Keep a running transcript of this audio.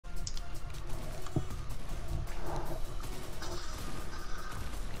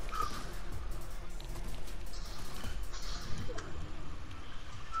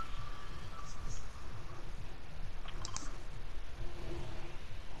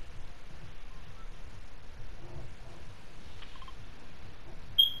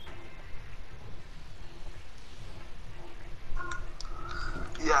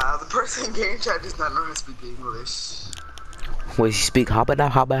person in game chat does not know how to speak English. Wait, you speak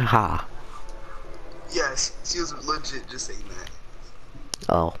habba ha? Yes, she was legit just saying that.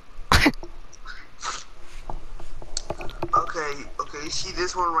 Oh. Okay, see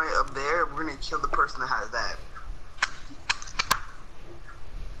this one right up there? We're gonna kill the person that has that.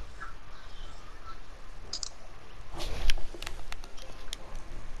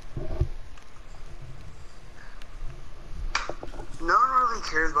 No one really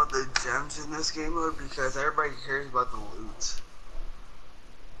cares about the gems in this game mode because everybody cares about the loot.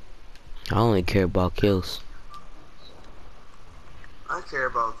 I only care about kills. I care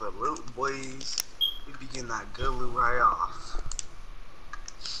about the loot, boys. We be getting that good loot right off.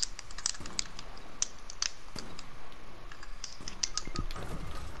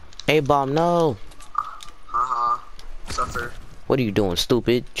 Hey, bomb, no. Haha. Suffer. What are you doing,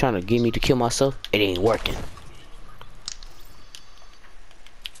 stupid? Trying to get me to kill myself? It ain't working.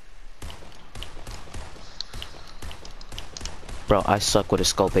 Bro, I suck with a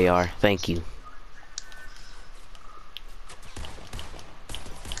scope AR. Thank you.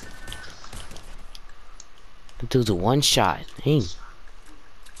 The dude's a one shot. Hey.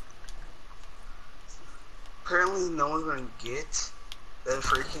 Apparently no one's gonna get the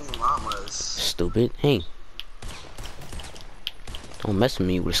freaking llamas. Stupid. Hey. Don't mess with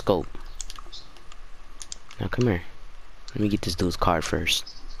me with a scope. Now come here. Let me get this dude's card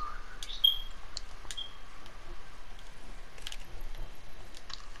first.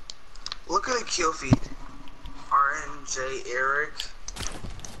 Look at the kill feed. RNJ Eric.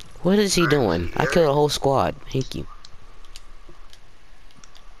 What is he doing? I killed a whole squad. Thank you.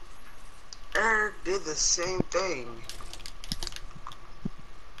 Eric did the same thing.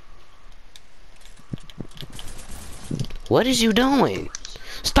 What is you doing?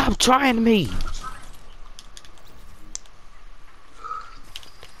 Stop trying me.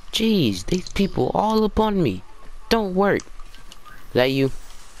 Jeez, these people all up on me. Don't work. Is that you?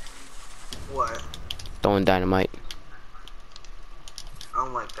 What? Throwing dynamite. I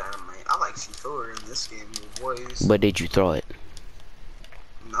don't like dynamite. I like C4 in this game, you boys. But did you throw it?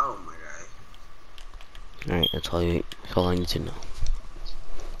 No, my guy. Alright, that's all I need to know.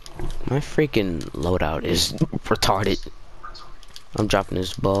 My freaking loadout is retarded. I'm dropping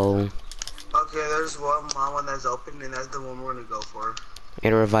this bow. Okay, there's one that's open, and that's the one we're gonna go for.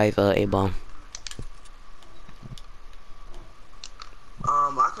 And revive A-bomb.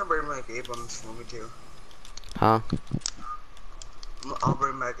 I can bring back A-bomb if you want me to. Huh? I'll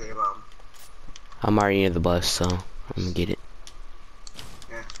bring back A-bomb. I'm already near the bus, so I'm gonna get it.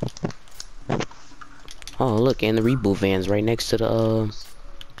 Yeah. Oh, look, and the reboot van's right next to the,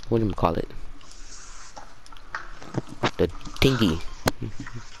 what do you call it? The thingy.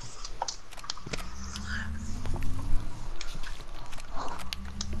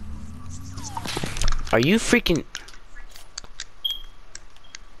 Are you freaking...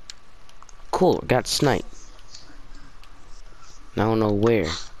 Cool, got sniped. I don't know where.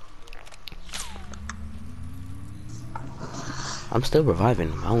 I'm still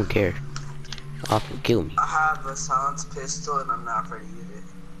reviving him. I don't care. Often kill me. I have a silenced pistol, and I'm not afraid to use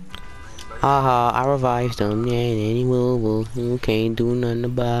it. Haha, I revived him. Yeah, and any woo you can't do nothing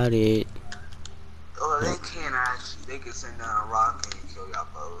about it. Oh, they can't actually. They can send down a rocket and kill y'all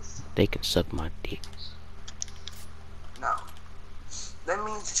both. They can suck my dick. No. That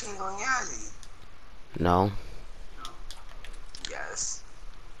means you're cheating on Yazzie. No, Yes.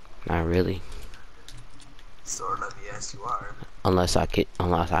 not really. Sort of, yes, you are. Unless I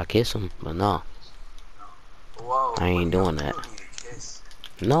kiss him, but no. Whoa. I ain't doing that. You need a kiss.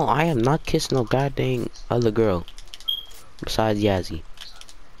 No, I am not kissing no goddamn other girl. Besides Yazzie.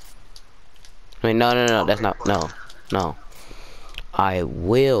 I mean, no, that's not, no. I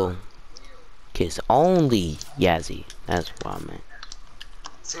will kiss only Yazzie. That's what I meant.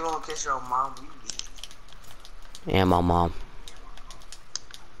 So you won't kiss your own mom, you need. And my mom.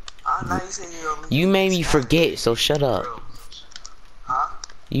 Now you say you only. You made me forget, so shut up. Huh?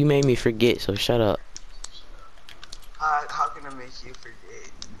 You made me forget, so shut up. How can I make you forget?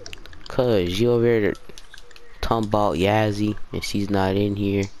 Cause you over there talking about Yazzie and she's not in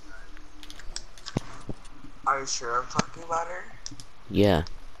here. Are you sure I'm talking about her? Yeah.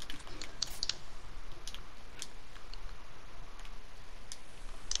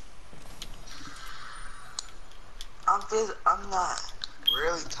 I'm not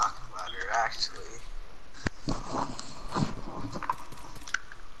really talking about her, actually.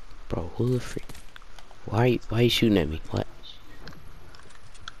 Bro, who the freak? Why are you shooting at me? What?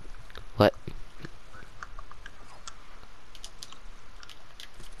 What?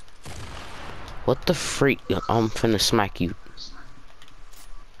 What the freak? I'm finna smack you.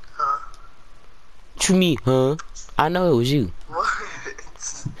 Huh? you mean, huh? I know it was you. What?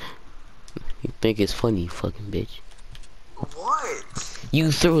 You think it's funny, you fucking bitch. What?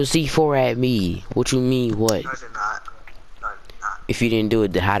 You threw a C4 at me. What you mean, what? No, I did not. No, I did not. If you didn't do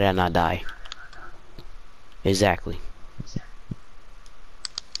it, then how did I not die? Exactly.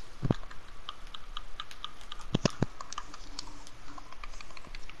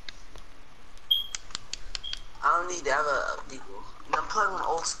 I don't need to have a people. And I'm playing on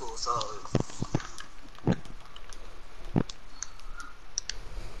old school, so.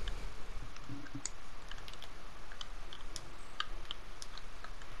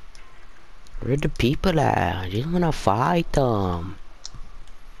 Where the people at? I just wanna fight them.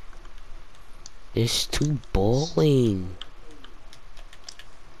 It's too boring.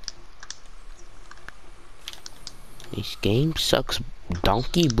 This game sucks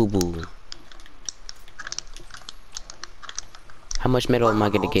donkey boo boo. How much metal am I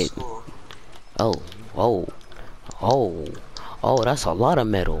gonna Old get? school. Oh, oh, oh, oh, that's a lot of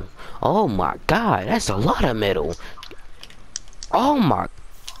metal. Oh my god, that's a lot of metal. Oh my.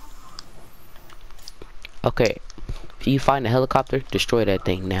 Okay, if you find a helicopter, destroy that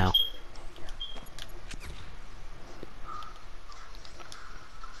thing now.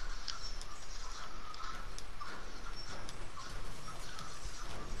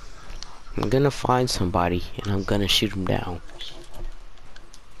 I'm gonna find somebody and I'm gonna shoot him down.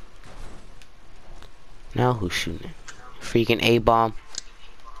 Now who's shooting? Freaking A-bomb.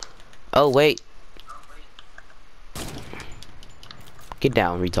 Oh wait. Get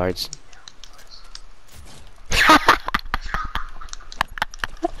down, retards.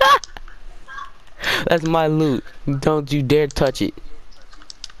 That's my loot. Don't you dare touch it.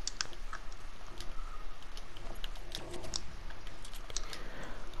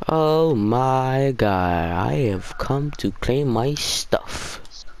 Oh my god, I have come to claim my stuff.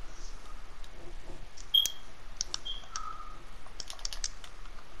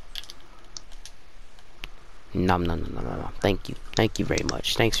 Nom nom nom nom nom. Thank you. Thank you very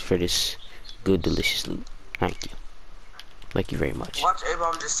much. Thanks for this good delicious loot. Thank you. Thank you very much. Watch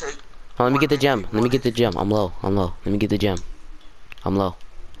A-bomb just take. Oh, let me get the gem. Let me get the gem. I'm low. I'm low. Let me get the gem. I'm low.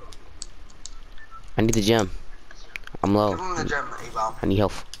 I need the gem. I'm low. Give him the gem, A-bomb. I need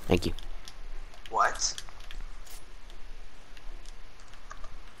help. Thank you. What?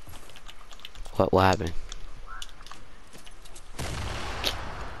 What happened?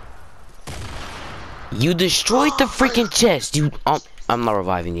 You destroyed the freaking chest. I'm not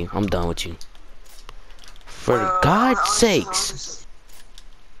reviving you. I'm done with you. For God's sakes.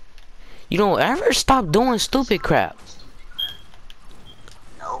 You don't ever stop doing stupid crap.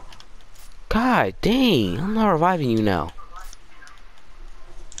 No. God dang. I'm not reviving you now.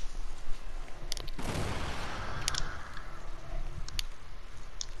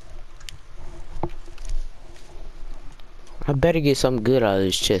 I better get something good out of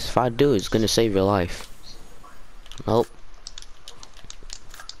this chest. If I do, it's gonna save your life. Nope.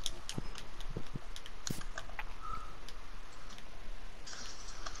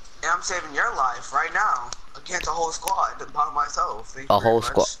 Yeah, I'm saving your life right now against a whole squad by myself. Thank A you very whole much.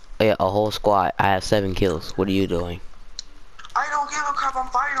 squad. Yeah, a whole squad. I have 7 kills. What are you doing? I don't give a crap. I'm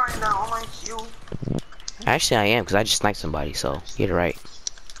fighting right now. Unlike you. Actually, I am, because I just sniped somebody, so get it right.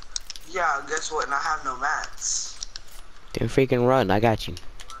 Yeah, guess what? And I have no mats. Then freaking run. I got you.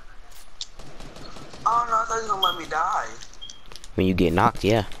 Oh no, I thought you were gonna let me die. When you get knocked,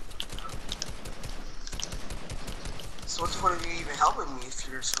 yeah. So what's the point of you even helping me if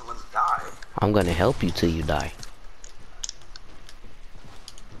you're just gonna let me die? I'm gonna help you till you die.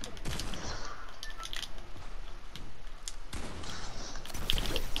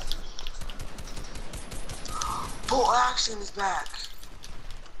 Full action is back.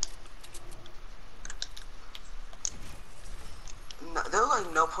 No, there was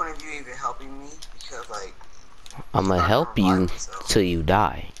like no point of you even helping me because like I'm gonna help you till you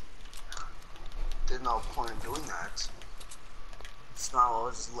die. there's no point in doing that. It's not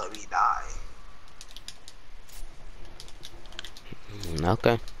always just let me die.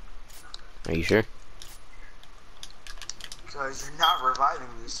 Okay. Are you sure? Because you're not reviving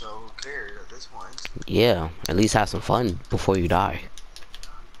me, so who cares at this point? Yeah. At least have some fun before you die.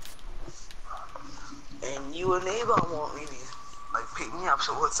 And you and Ava won't really like pick me up,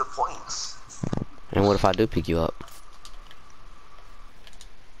 so what's the point? And what if I do pick you up?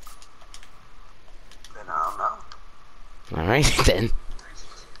 Then I don't know. Alright then.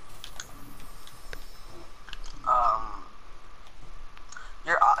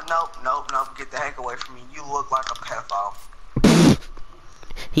 You're nope, get the heck away from me. You look like a pedophile.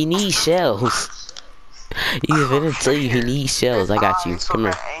 He needs shells. You didn't tell you he needs shells. I got you. Come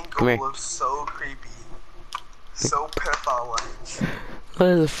here. Come here. Looks so creepy. So pedophile-like. What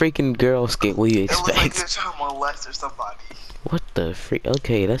is a freaking girl skin? What do you It was like expect? you're trying to molest or somebody. What the freak?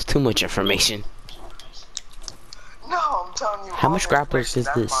 Okay, that's too much information. No, I'm telling you How all much the grapplers information. is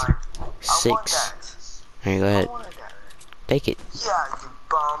That's this? mine. I want 6. that. Alright, go I ahead. wanted that. Take it. Yeah, you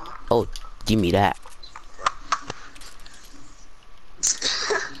bum. Oh, give me that.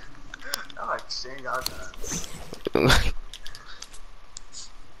 I exchange our guns.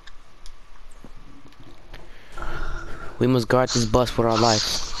 We must guard this bus with our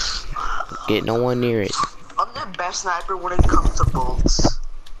life. Get no one near it. I'm the best sniper when it comes to bolts.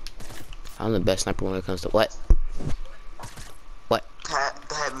 I'm the best sniper when it comes to what? What?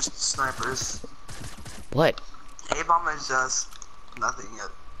 The heavy snipers. What? A-bomb is just nothing yet.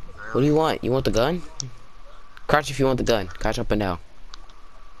 Really. What do you want? You want the gun? Crouch if you want the gun. Crouch up and down.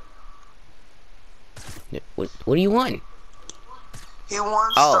 What do you want? He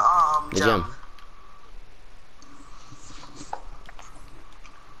wants the the gem.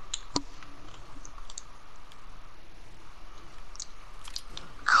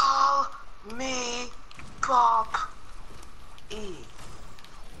 Call me Pop E.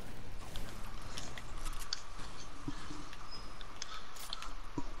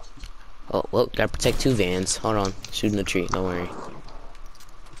 Oh, well, gotta protect 2 vans. Hold on. Shooting the tree. Don't worry.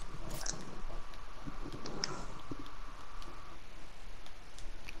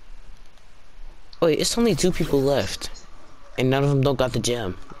 Wait, it's only 2 people left. And none of them don't got the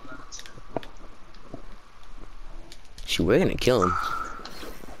gem. Shoot, we're gonna kill him.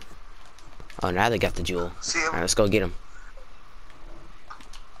 Oh, now they got the jewel. Alright, let's go get him.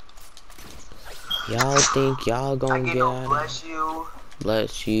 Y'all think y'all gonna get out? Bless you.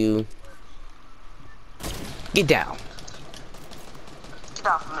 Bless you. Get down. Get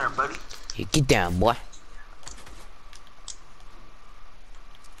out from there, buddy. Yeah, get down, boy.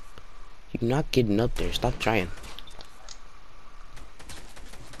 You're not getting up there. Stop trying.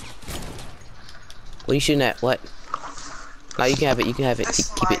 What are you shooting at? What? No, you can have it. You can have it. This is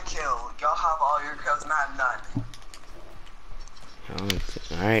Keep my it. kill. Y'all have all your kills and I have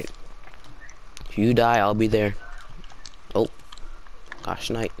none. Alright. If you die, I'll be there. Oh. Gosh,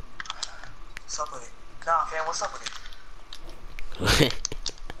 night. What's up with it? Nah, fam, what's up with it?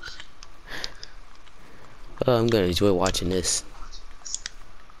 Oh, I'm gonna enjoy watching this.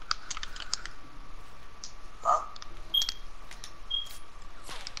 Huh?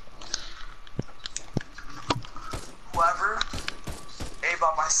 Whoever,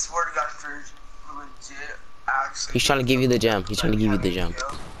 A-bomb, I swear to God, for legit, actually. He's trying to give you the gem. He's trying to give you the gem.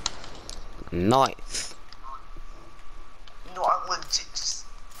 Nice. No, I legit just,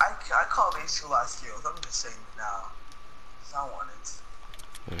 I call these 2 last kills. I'm just saying it now. 'Cause I want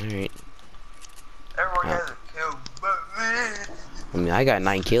it. Alright. Everyone has a kill, but me. I mean, I got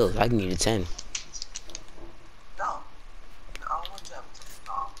 9 kills. I can get a 10. No. I don't want to have 10.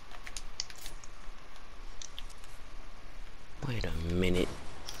 No. Wait a minute.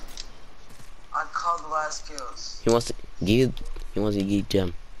 I called the last kills. He wants to give. He wants to give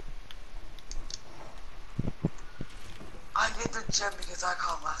gem. I get the gem because I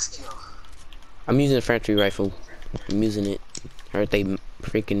called last kill. I'm using a infantry rifle. I'm using it. Heard they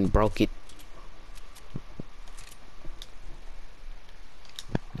freaking broke it.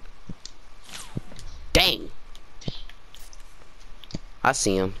 Dang. I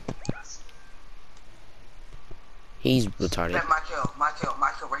see him. He's retarded. Man, my kill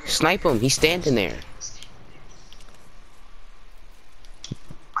right here. Snipe him. He's standing there.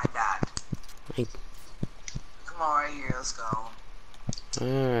 My dad. Like, Come on, right here. Let's go.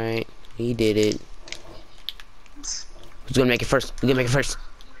 alright. He did it. Who's gonna make it first? Who's gonna make it first?